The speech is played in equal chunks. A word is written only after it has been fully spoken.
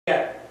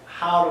Yet,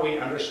 how do we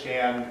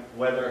understand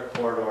whether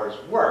corridors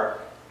work,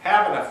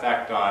 have an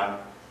effect on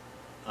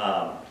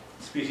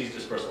species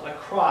dispersal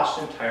across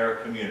entire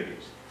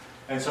communities?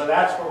 And so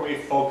that's where we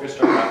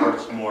focused our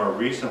efforts more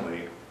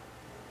recently.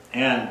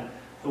 And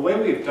the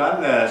way we've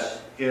done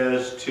this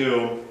is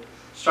to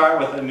start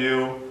with a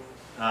new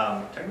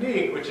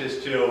technique, which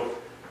is to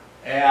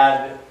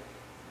add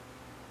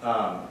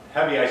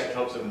heavy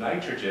isotopes of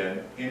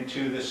nitrogen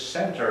into the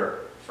center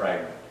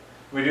fragment.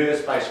 We do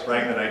this by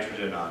spraying the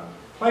nitrogen on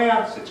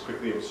plants. It's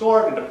quickly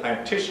absorbed into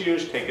plant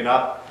tissues, taken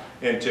up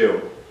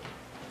into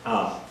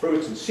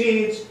fruits and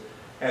seeds,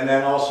 and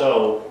then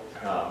also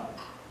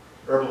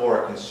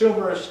herbivore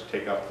consumers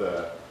take up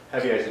the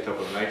heavy isotope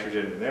of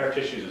nitrogen in their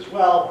tissues as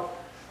well.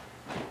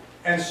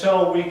 And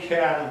so we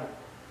can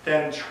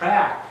then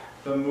track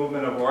the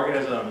movement of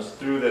organisms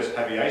through this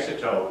heavy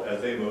isotope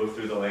as they move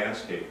through the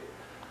landscape.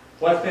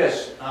 What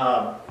this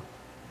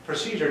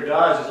procedure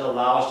does is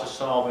allow us to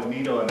solve a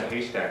needle in a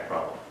haystack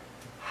problem.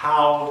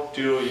 How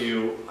do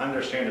you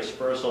understand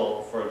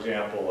dispersal, for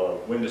example,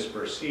 of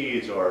wind-dispersed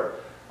seeds or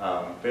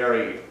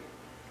very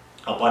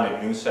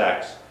abundant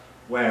insects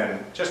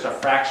when just a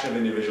fraction of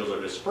individuals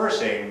are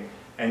dispersing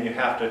and you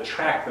have to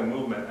track the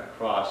movement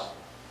across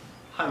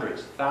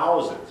hundreds,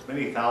 thousands,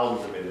 many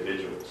thousands of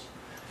individuals?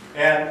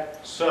 And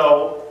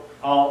so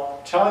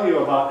I'll tell you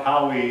about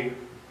how we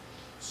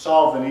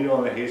solve the needle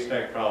in the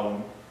haystack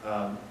problem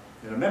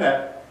in a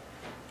minute,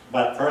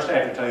 but first I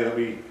have to tell you that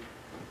we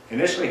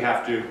initially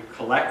have to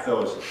collect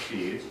those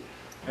seeds.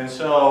 And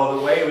so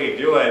the way we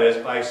do it is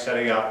by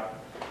setting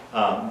up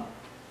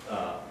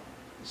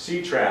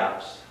seed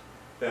traps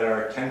that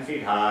are 10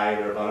 feet high,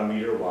 they're about 1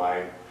 meter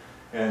wide.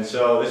 And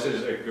so this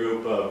is a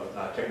group of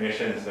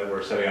technicians that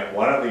were setting up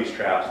one of these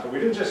traps, but we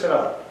didn't just set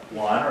up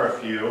one or a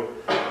few.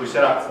 We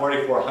set up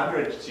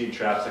 4,400 seed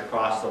traps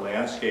across the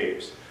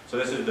landscapes. So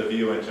this is the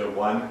view into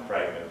one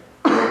fragment.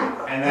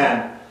 And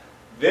then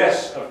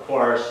this, of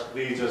course,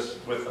 leaves us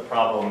with the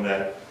problem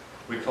that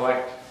we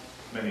collect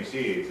many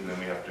seeds and then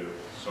we have to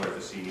sort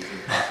the seeds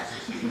and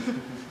process the seeds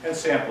and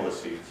sample the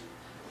seeds.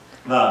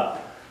 The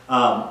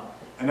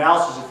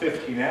analysis of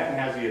 15N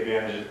has the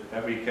advantage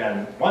that we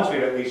can, once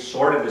we've at least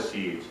sorted the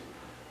seeds,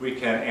 we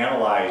can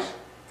analyze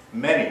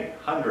many,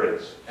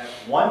 hundreds at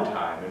one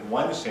time in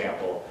one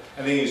sample,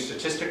 and then use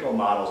statistical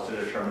models to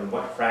determine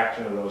what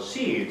fraction of those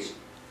seeds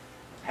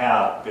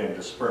have been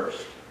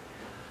dispersed.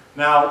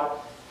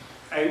 Now,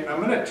 I'm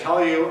going to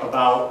tell you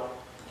about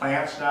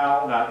plants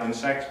now, not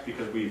insects,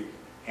 because we've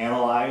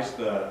analyzed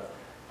the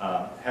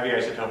heavy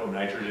isotope of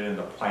nitrogen in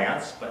the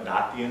plants, but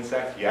not the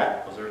insect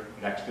yet. Those are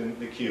next in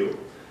the queue.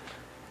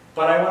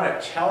 But I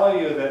want to tell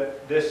you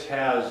that this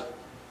has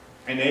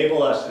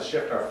enabled us to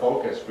shift our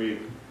focus.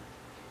 We've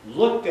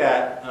looked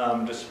at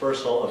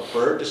dispersal of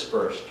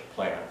bird-dispersed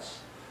plants.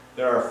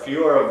 There are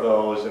fewer of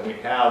those, and we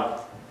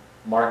have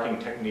marking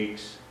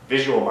techniques,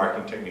 visual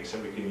marking techniques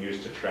that we can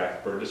use to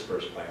track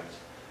bird-dispersed plants.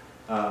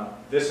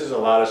 This has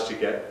allowed us to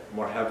get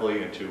more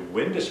heavily into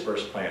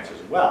wind-dispersed plants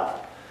as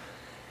well.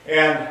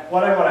 And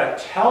what I want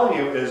to tell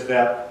you is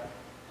that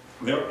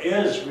there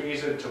is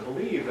reason to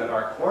believe that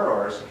our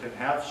corridors can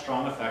have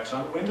strong effects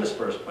on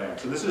wind-dispersed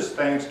plants. And this is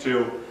thanks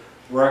to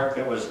work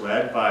that was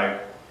led by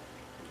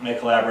my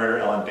collaborator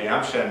Ellen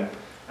Damschen.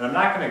 And I'm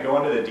not going to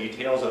go into the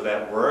details of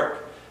that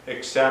work,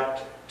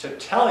 except to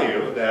tell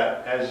you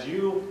that, as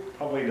you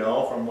probably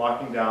know from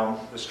walking down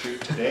the street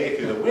today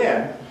through the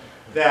wind,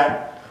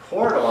 that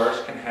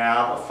corridors can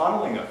have a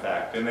funneling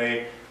effect. And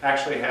they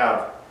actually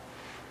have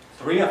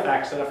 3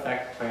 effects that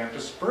affect plant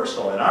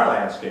dispersal in our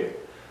landscape.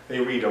 They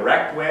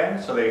redirect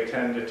wind, so they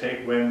tend to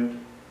take wind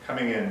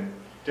coming in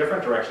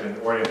different direction and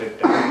orient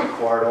it down the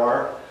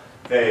corridor.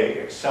 They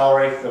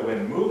accelerate the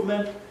wind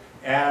movement,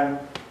 and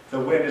the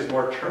wind is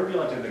more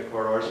turbulent in the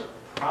corridors,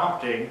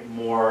 prompting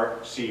more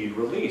seed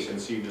release and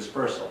seed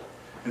dispersal.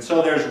 And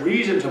so there's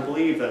reason to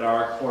believe that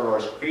our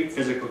corridors create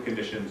physical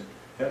conditions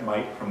that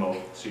might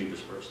promote seed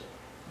dispersal.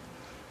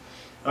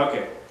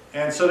 Okay,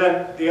 and so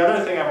then the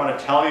other thing I want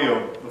to tell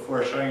you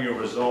before showing you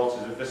results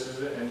is that this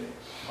is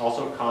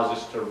also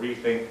causes us to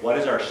rethink what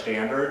is our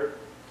standard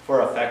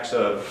for effects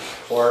of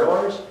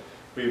corridors.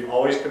 We've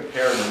always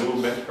compared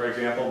movement, for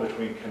example,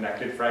 between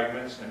connected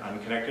fragments and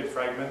unconnected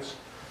fragments.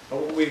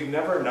 But what we've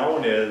never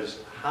known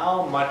is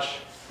how much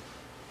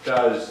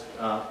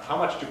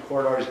do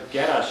corridors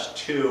get us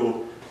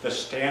to the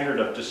standard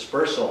of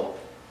dispersal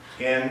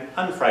in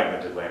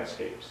unfragmented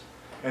landscapes.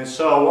 And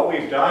so what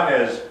we've done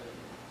is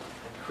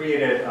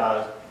created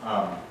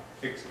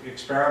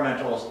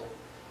experimental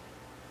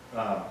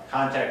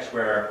context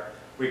where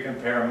we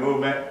compare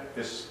movement.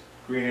 This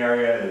green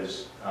area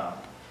is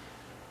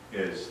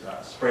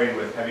sprayed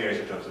with heavy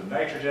isotopes of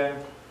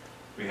nitrogen.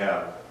 We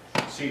have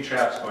seed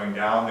traps going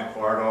down the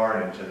corridor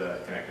and into the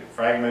connected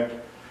fragment.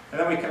 And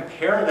then we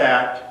compare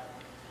that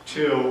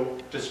to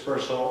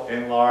dispersal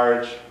in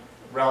large,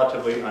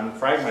 relatively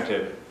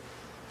unfragmented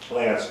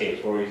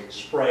landscapes where we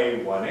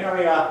spray one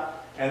area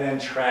and then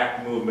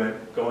track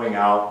movement going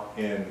out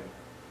in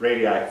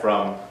radii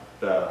from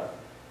the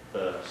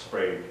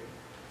sprayed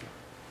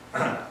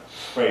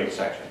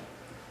section.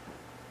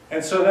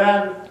 And so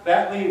then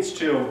that leads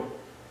to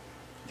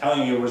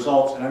telling you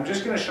results, and I'm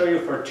just going to show you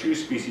for 2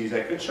 species.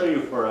 I could show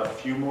you for a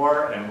few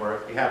more, and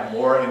we have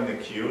more in the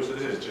queue, so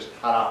this is just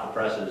hot off the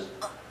presses.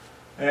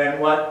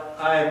 And what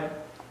I'm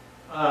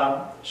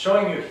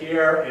showing you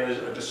here is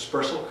a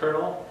dispersal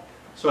kernel.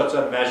 So it's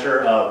a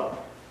measure of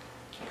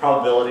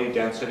probability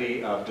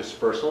density of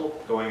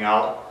dispersal going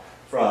out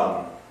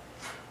from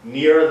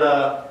near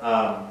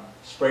the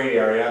sprayed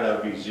area,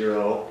 that would be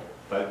 0,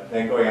 but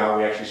then going out,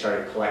 we actually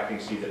started collecting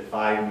seeds at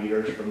 5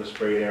 meters from the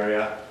sprayed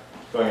area,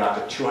 going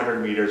out to 200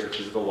 meters, which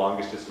is the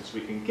longest distance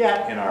we can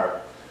get in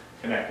our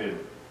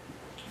connected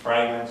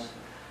fragments.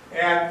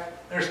 And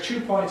there's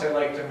 2 points I'd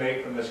like to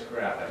make from this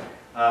graphic.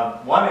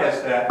 One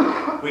is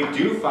that we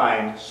do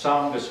find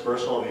some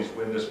dispersal of these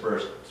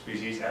wind-dispersed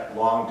species at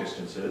long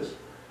distances.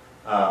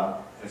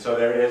 And so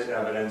there is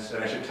evidence,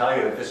 and I should tell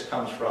you that this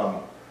comes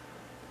from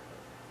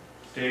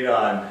data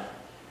on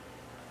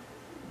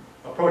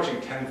approaching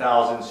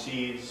 10,000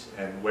 seeds,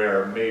 and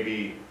where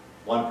maybe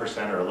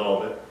 1% or a little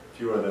bit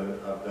fewer of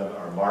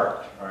them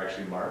are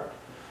actually marked.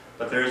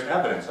 But there is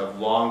evidence of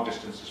long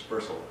distance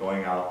dispersal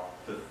going out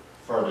the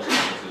furthest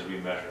distances we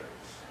measure.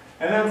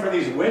 And then for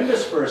these wind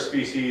dispersed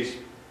species,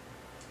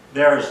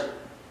 there's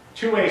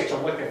 2 ways to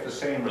look at the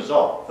same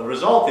result. The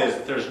result is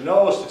that there's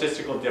no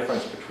statistical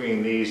difference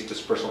between these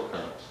dispersal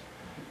kernels.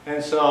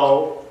 And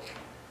so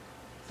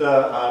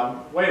the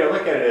way to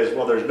look at it is,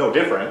 well, there's no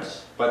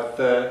difference, but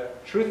the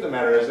truth of the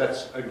matter is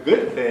that's a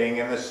good thing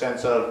in the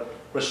sense of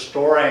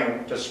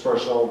restoring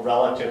dispersal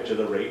relative to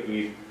the rate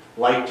we'd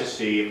like to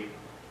see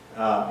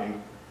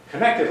in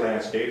connected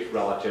landscapes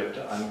relative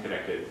to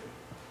unconnected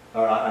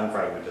or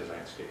unfragmented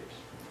landscapes.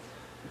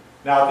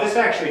 Now this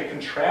actually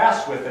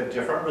contrasts with a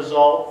different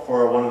result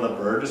for one of the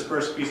bird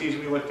dispersed species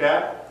we looked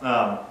at.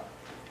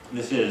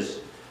 This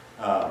is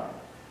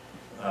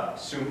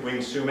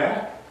winged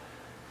sumac.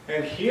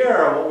 And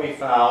here what we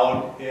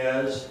found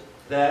is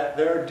that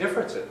there are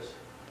differences.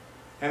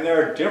 And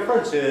there are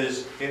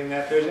differences in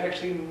that there's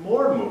actually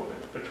more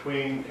movement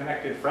between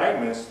connected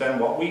fragments than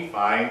what we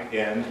find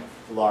in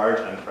large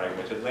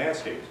unfragmented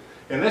landscapes.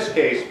 In this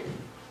case,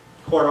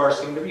 corridors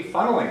seem to be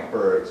funneling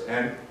birds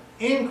and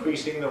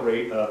increasing the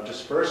rate of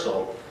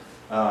dispersal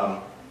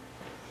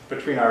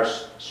between our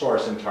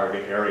source and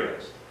target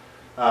areas.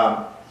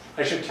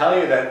 I should tell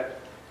you that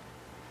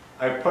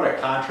I put a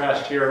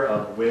contrast here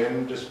of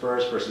wind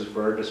dispersed versus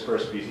bird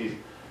dispersed species.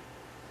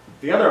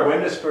 The other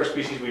wind dispersed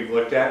species we've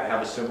looked at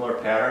have a similar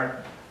pattern.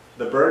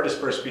 The bird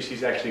dispersed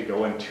species actually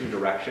go in 2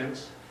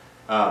 directions.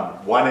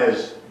 One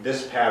is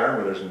this pattern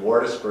where there's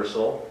more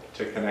dispersal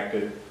to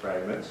connected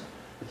fragments,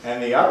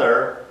 and the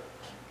other,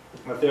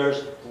 that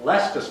there's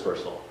less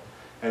dispersal.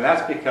 And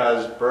that's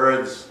because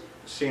birds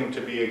seem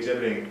to be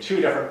exhibiting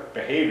 2 different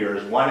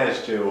behaviors. One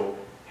is to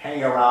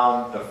hang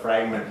around the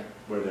fragment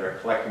where they're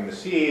collecting the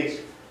seeds,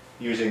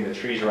 using the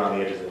trees around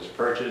the edges as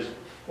perches,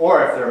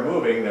 or if they're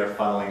moving, they're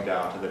funneling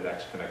down to the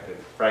next connected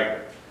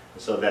fragment.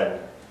 And so then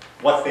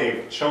what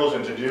they've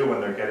chosen to do when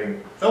they're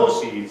getting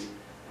those seeds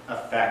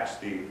affects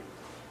the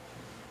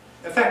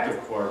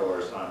effective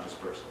corridors on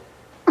dispersal.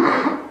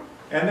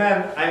 And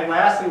then I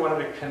lastly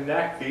wanted to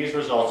connect these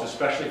results,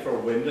 especially for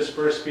wind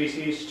dispersed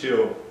species,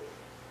 to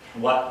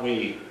what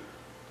we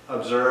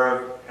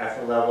observe at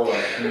the level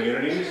of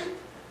communities.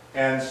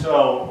 And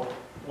so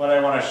what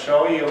I want to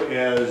show you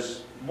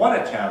is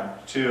one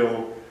attempt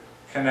to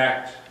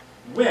connect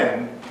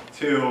wind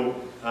to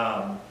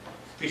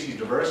species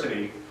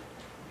diversity.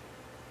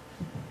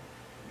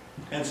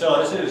 And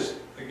so this is,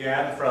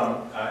 again,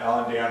 from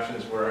Ellen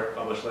Damson's work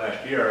published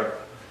last year,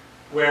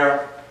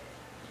 where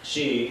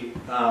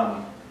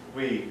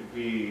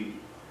we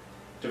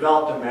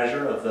developed a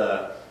measure of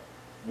the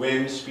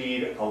wind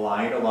speed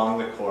aligned along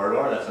the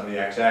corridor, that's on the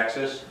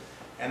x-axis,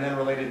 and then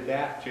related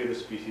that to the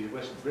species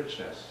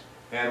richness.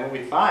 And what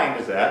we find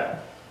is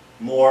that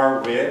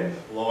more wind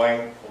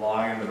blowing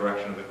along in the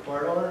direction of the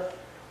corridor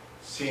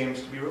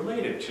seems to be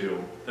related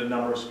to the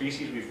number of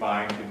species we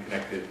find in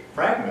connected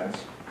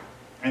fragments.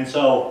 And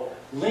so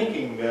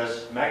linking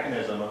this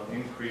mechanism of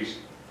increased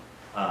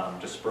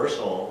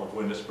dispersal of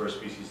wind dispersed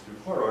species through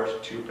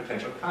corridors to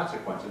potential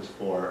consequences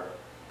for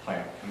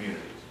plant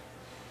communities.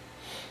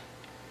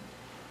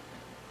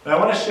 Now I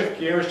want to shift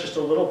gears just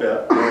a little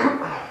bit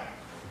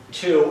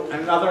to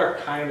another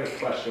kind of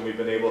question we've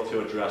been able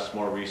to address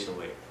more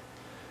recently.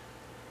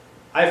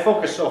 I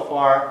focused so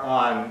far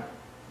on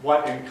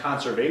what in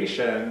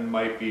conservation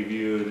might be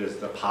viewed as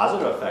the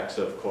positive effects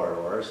of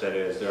corridors, that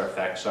is, their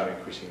effects on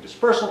increasing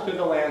dispersal through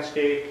the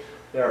landscape,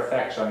 their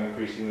effects on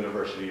increasing the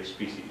diversity of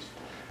species.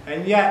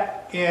 And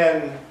yet,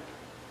 in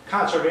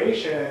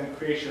conservation and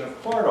creation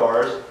of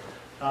corridors,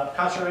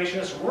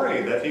 conservationists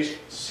worry that these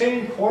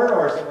same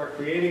corridors that we're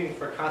creating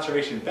for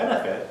conservation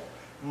benefit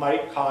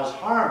might cause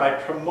harm by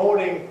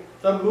promoting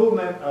the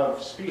movement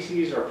of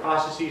species or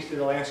processes through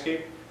the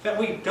landscape that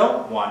we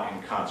don't want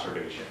in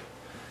conservation.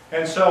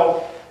 And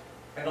so,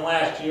 in the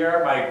last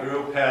year, my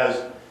group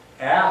has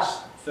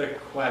asked the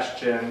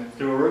question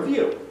through a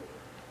review.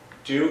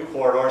 Do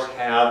corridors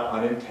have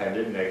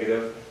unintended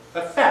negative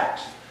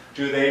effects?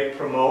 Do they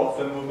promote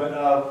the movement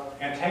of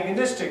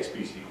antagonistic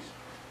species,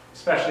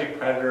 especially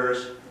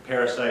predators,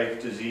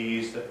 parasites,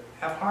 disease that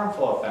have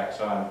harmful effects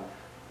on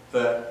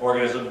the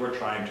organisms we're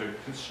trying to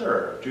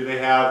conserve? Do they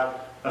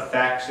have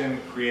effects in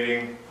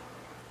creating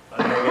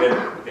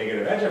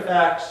negative edge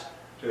effects?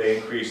 Do they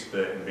increase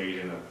the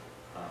invasion of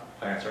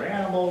plants or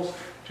animals?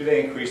 Do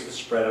they increase the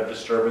spread of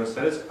disturbance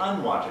that is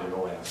unwanted in the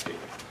landscape?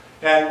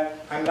 And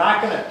I'm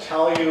not going to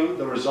tell you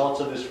the results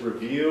of this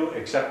review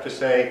except to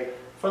say,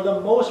 for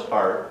the most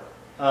part,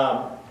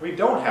 we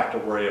don't have to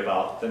worry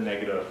about the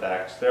negative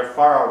effects. They're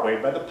far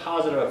outweighed by the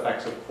positive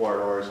effects of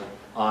corridors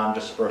on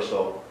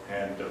dispersal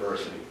and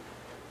diversity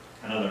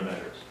and other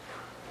measures.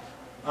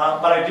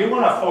 But I do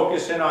want to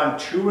focus in on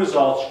two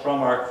results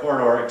from our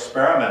corridor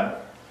experiment.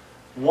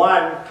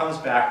 One comes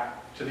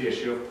back to the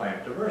issue of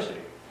plant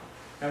diversity.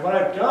 And what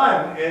I've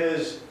done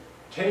is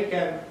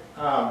taken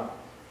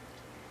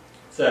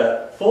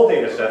the full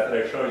data set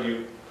that I showed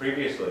you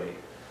previously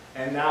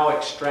and now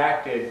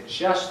extracted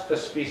just the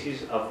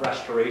species of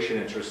restoration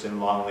interest in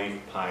longleaf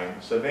pine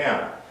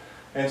savanna.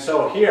 And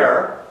so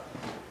here,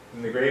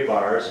 in the gray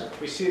bars,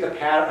 we see a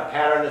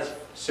pattern that's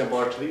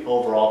similar to the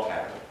overall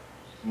pattern.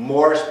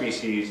 More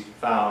species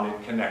found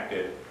and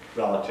connected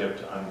relative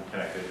to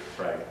unconnected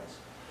fragments.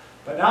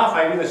 But now if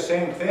I do the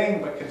same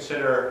thing, but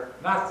consider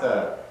not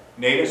the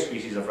native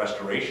species of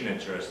restoration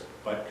interest,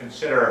 but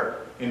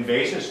consider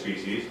invasive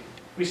species,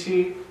 we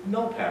see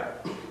no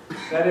pattern.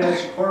 That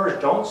is,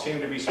 corridors don't seem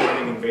to be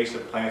spreading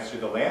invasive plants through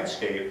the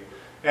landscape.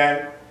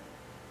 And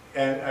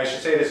I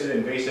should say this is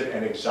invasive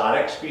and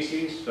exotic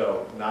species,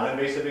 so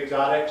non-invasive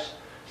exotics.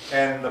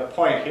 And the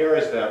point here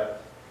is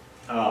that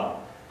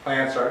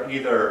plants are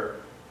either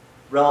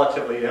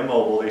relatively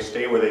immobile, they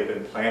stay where they've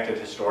been planted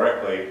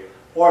historically,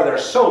 or they're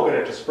so good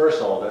at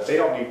dispersal that they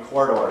don't need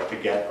corridors to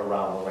get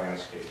around the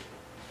landscape.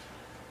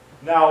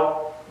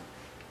 Now,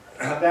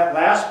 that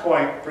last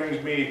point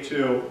brings me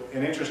to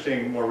an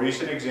interesting, more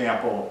recent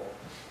example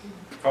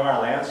from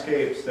our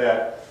landscapes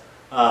that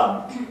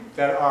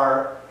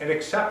are an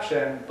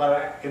exception,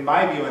 but in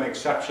my view, an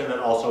exception that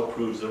also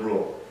proves the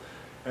rule.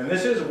 And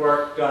this is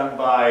work done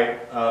by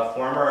a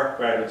former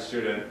graduate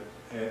student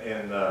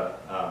in the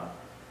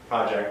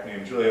project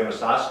named Julian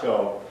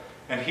Rosasco,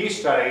 and he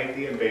studied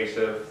the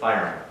invasive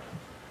fire ant.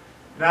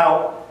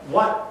 Now,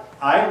 what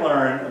I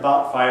learned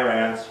about fire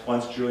ants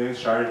once Julian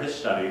started his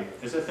study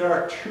is that there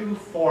are two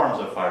forms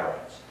of fire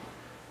ants.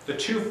 The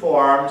two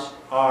forms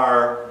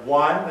are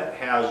one that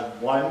has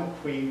one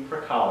queen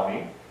per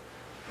colony,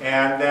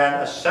 and then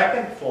a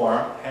second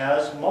form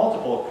has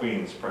multiple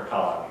queens per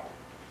colony.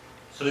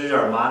 So these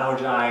are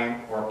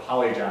monogyne or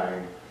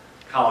polygyne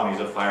colonies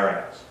of fire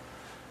ants.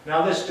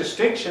 Now this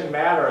distinction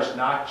matters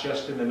not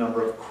just in the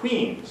number of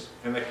queens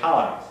in the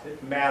colonies,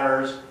 it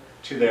matters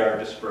to their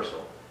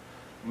dispersal.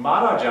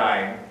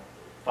 Monogyne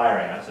fire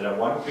ants that have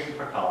one queen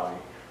per colony,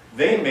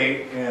 they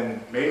mate in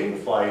mating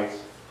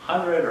flights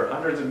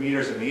hundreds of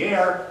meters in the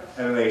air,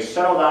 and then they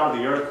settle down to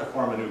the earth to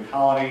form a new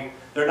colony.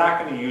 They're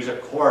not going to use a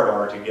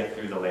corridor to get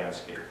through the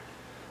landscape.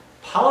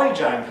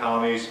 Polygyne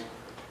colonies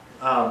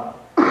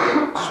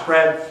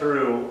spread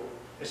through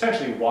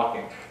essentially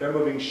walking. They're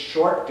moving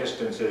short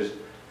distances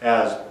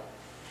as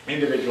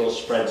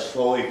individuals spread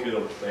slowly through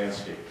the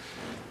landscape.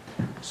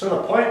 So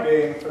the point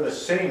being, for the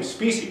same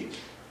species,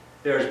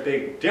 there's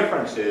big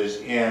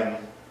differences in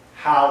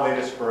how they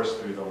disperse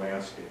through the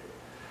landscape.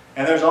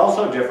 And there's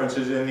also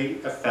differences in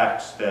the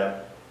effects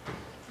that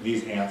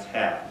these ants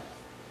have.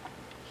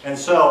 And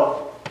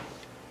so,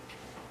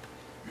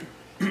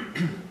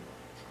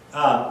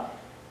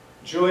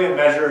 Julian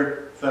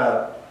measured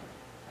the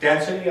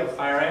density of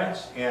fire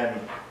ants in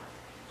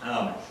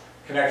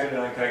connected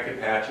and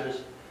unconnected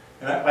patches.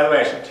 And by the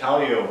way, I should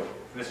tell you,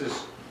 this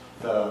is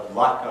the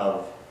luck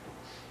of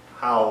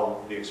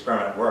how the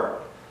experiment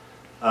worked.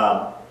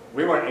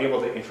 We weren't able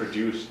to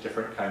introduce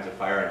different kinds of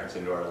fire ants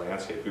into our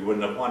landscape. We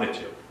wouldn't have wanted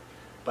to.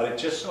 But it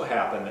just so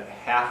happened that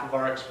half of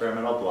our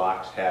experimental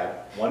blocks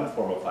had one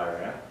form of fire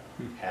ant,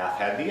 half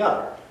had the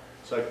other.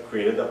 So it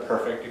created the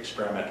perfect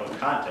experimental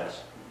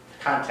context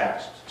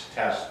to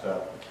test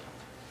the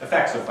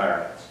effects of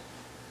fire ants.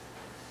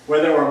 Where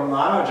there were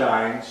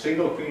monogyne,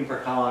 single queen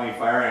per colony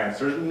fire ants,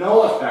 there's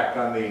no effect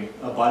on the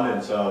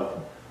abundance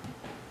of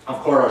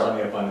corridors on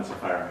the abundance of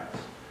fire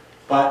ants.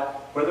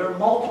 But where there are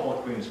multiple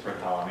queens per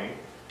colony,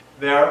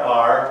 there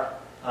are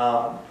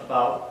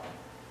about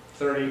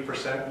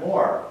 30%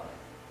 more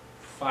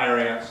fire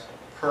ants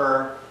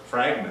per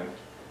fragment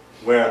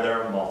where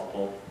there are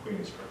multiple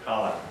queens per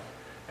colony.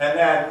 And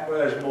then where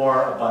there's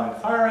more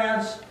abundant fire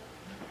ants,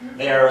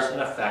 there's an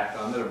effect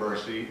on the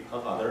diversity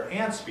of other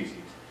ant species.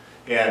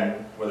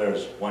 And where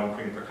there's one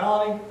queen per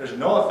colony, there's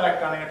no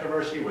effect on ant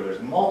diversity. Where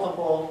there's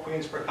multiple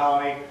queens per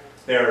colony,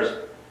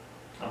 there's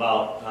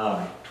about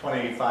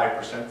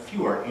 25%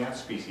 fewer ant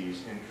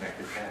species in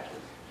connected patches.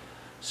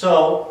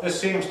 So this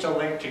seems to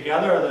link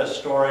together the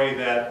story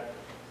that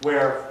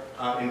where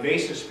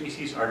invasive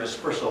species are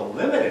dispersal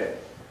limited,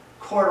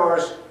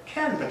 corridors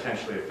can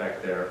potentially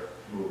affect their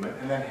movement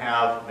and then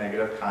have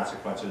negative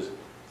consequences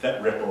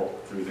that ripple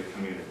through the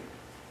community.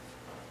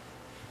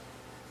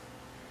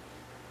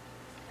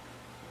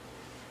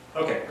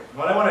 Okay,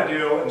 what I want to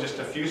do in just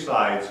a few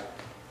slides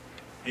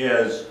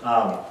is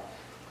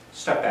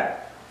step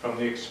back from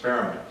the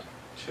experiment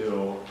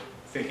to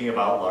thinking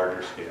about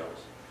larger scales.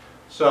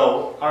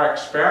 So our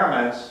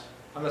experiments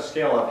on the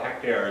scale of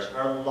hectares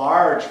are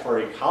large for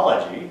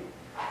ecology,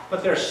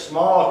 but they're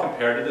small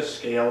compared to the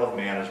scale of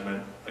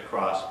management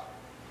across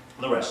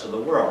the rest of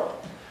the world.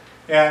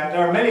 And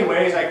there are many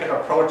ways I could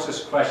approach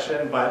this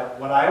question, but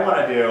what I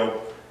want to do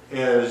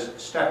is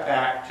step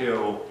back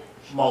to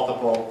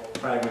multiple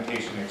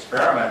fragmentation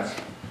experiments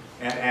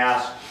and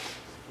ask,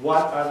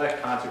 what are the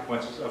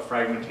consequences of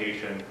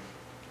fragmentation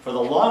for the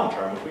long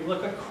term if we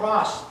look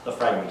across the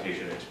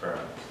fragmentation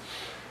experiments?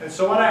 And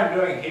so what I'm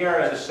doing here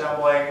is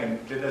assembling,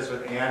 and did this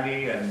with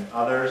Andy and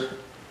others,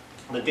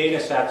 the data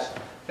sets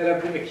that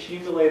have been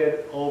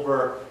accumulated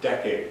over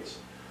decades.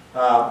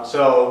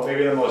 So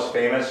maybe the most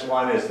famous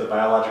one is the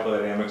Biological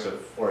Dynamics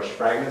of Forest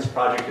Fragments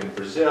project in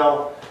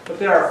Brazil, but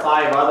there are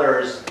 5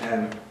 others,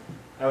 and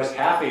I was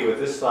happy with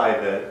this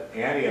slide that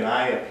Andy and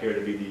I appear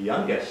to be the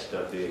youngest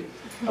of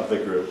the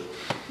group.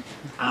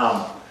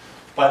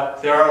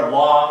 But there are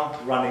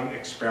long-running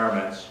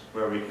experiments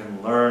where we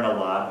can learn a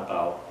lot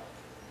about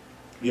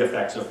the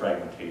effects of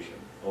fragmentation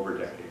over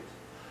decades.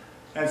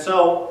 And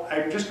so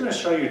I'm just going to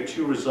show you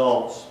 2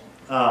 results,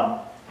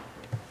 and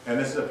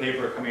this is a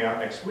paper coming out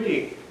next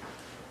week.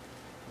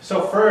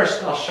 So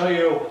first, I'll show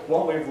you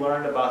what we've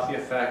learned about the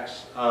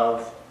effects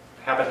of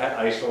habitat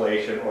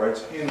isolation, or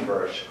its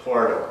inverse,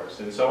 corridors.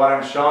 And so what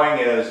I'm showing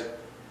is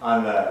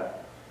on the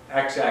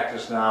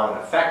x-axis now an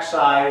effect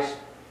size,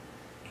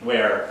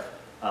 where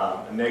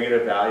a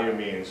negative value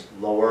means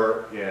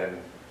lower in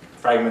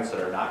fragments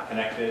that are not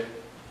connected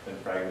than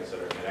fragments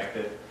that are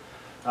connected.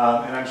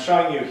 And I'm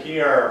showing you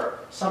here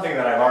something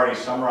that I've already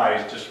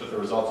summarized just with the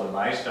results of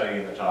my study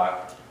in the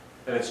talk,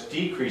 that it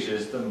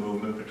decreases the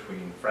movement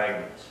between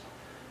fragments.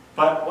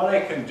 But what I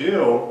can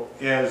do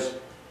is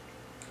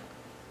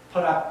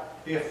put up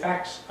the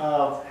effects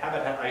of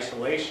habitat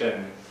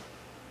isolation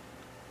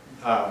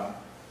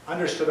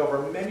understood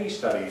over many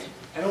studies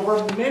and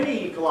over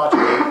many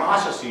ecological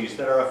processes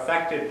that are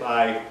affected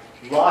by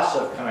loss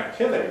of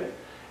connectivity.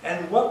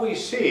 And what we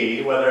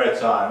see, whether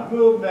it's on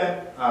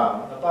movement,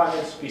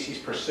 abundance, species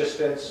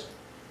persistence,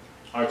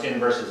 or its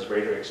inverse is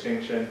rate of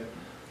extinction,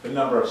 the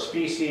number of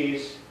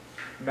species,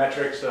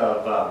 metrics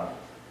of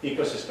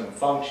ecosystem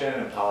function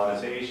and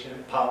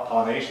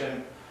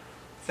pollination,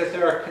 that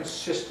there are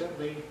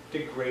consistently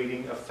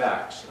degrading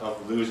effects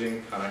of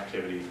losing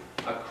connectivity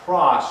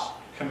across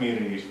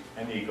communities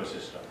and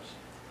ecosystems.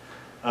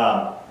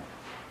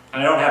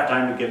 And I don't have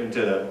time to get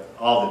into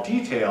all the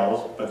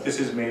details, but this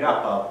is made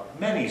up of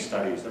many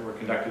studies that were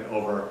conducted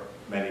over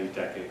many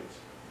decades.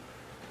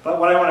 But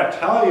what I want to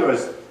tell you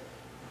is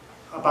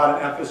about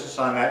an emphasis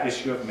on that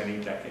issue of many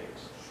decades.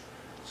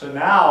 So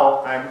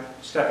now I'm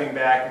stepping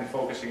back and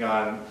focusing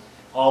on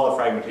all the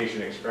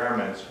fragmentation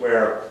experiments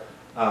where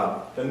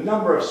the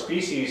number of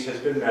species has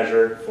been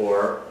measured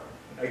for,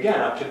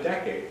 again, up to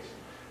decades.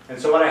 And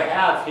so what I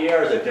have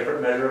here is a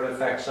different measure of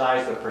effect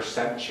size, the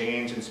percent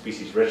change in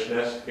species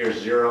richness. Here's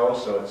 0,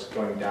 so it's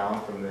going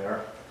down from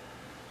there.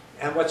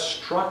 And what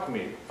struck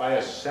me by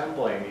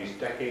assembling these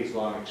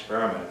decades-long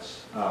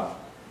experiments,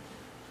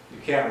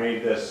 you can't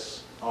read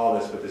all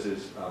this, but this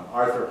is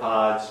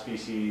arthropods,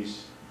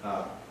 species,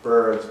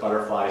 birds,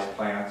 butterflies,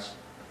 plants,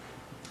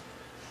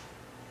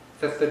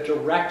 that the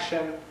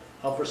direction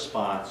of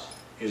response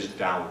is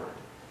downward.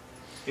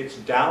 It's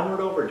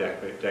downward over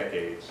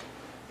decades.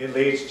 It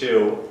leads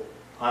to,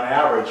 on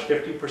average,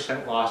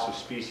 50% loss of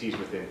species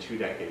within 2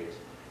 decades.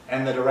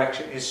 And the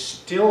direction is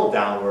still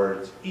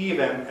downwards,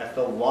 even at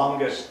the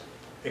longest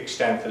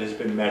extent that has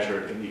been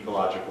measured in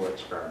ecological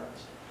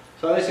experiments.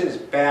 So this is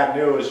bad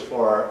news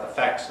for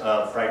effects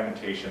of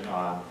fragmentation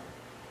on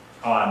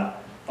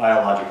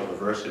biological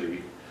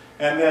diversity.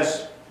 And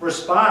this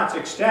response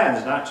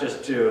extends not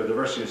just to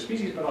diversity of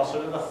species, but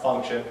also to the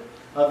function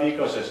of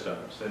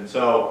ecosystems. And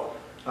so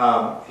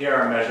here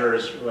are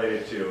measures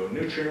related to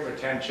nutrient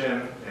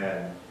retention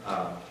and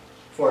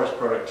forest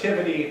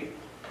productivity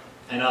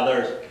and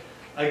others.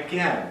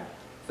 Again,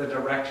 the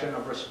direction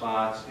of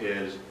response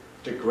is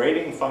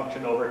degrading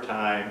function over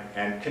time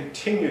and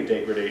continued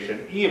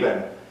degradation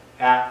even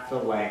at the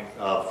length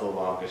of the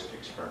longest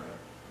experiment.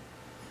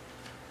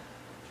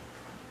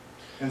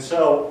 And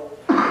so,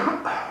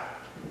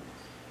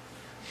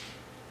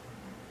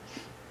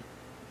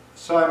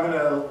 I'm going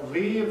to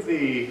leave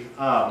the,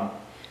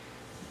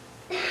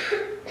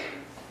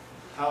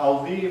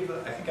 I'll leave,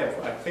 I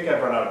think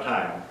I've run out of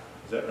time.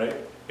 Is that right?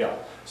 Yeah.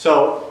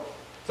 So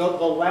the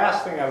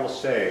last thing I will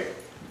say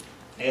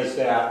is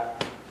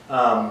that,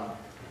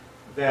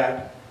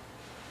 that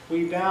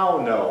we now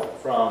know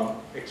from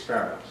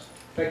experiments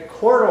that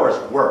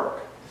corridors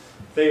work.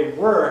 They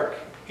work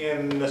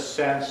in the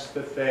sense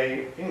that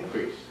they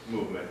increase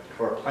movement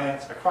for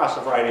plants across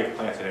a variety of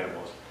plants and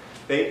animals.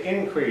 They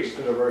increase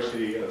the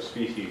diversity of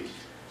species.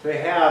 They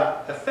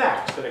have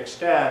effects that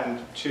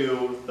extend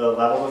to the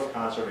level of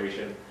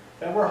conservation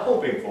that we're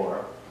hoping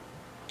for.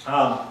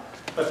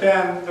 But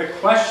then the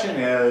question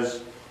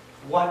is,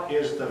 what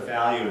is the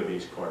value of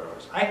these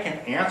corridors? I can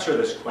answer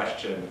this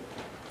question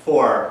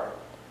for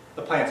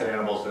the plants and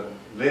animals that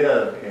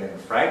live in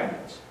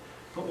fragments,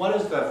 but what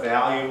is the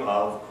value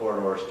of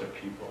corridors to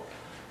people?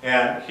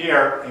 And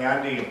here,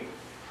 Andy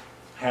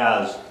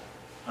has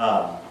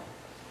done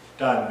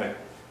a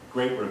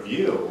great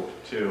review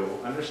to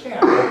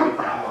understand what the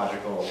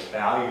ecological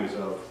values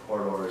of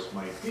corridors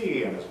might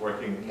be, and is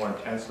working more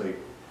intensely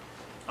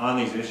on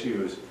these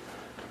issues.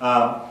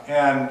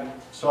 And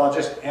so I'll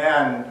just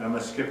end, and I'm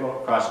going to skip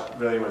across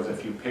really with a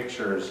few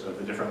pictures of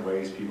the different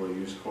ways people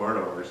use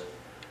corridors,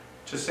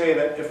 to say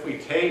that if we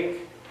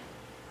take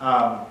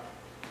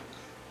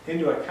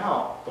into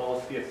account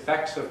both the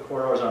effects of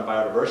corridors on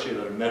biodiversity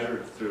that are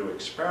measured through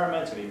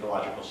experiments and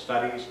ecological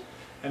studies,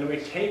 and we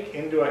take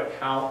into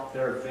account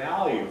their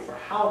value for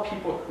how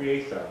people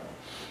create them,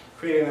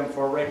 creating them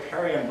for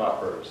riparian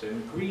buffers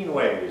and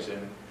greenways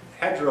and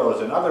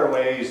hedgerows and other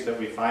ways that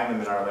we find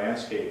them in our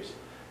landscapes.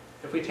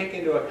 If we take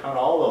into account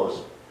all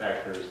those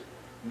factors,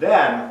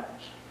 then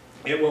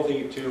it will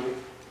lead to,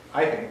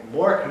 I think,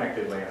 more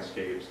connected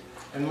landscapes,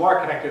 and more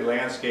connected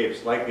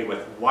landscapes likely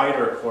with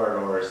wider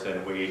corridors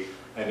than we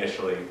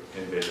initially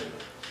envisioned.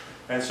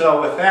 And so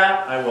with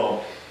that, I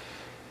will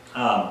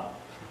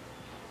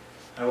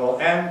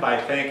end by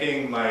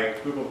thanking my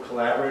group of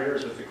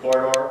collaborators with the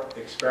corridor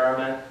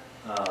experiment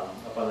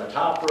up on the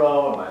top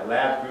row, and my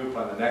lab group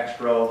on the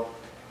next row.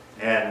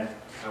 And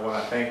I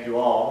want to thank you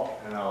all,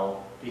 and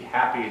I'll be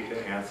happy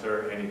to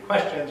answer any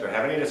questions or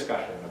have any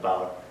discussion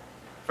about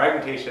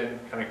fragmentation,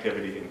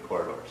 connectivity, and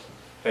corridors.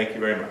 Thank you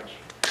very much.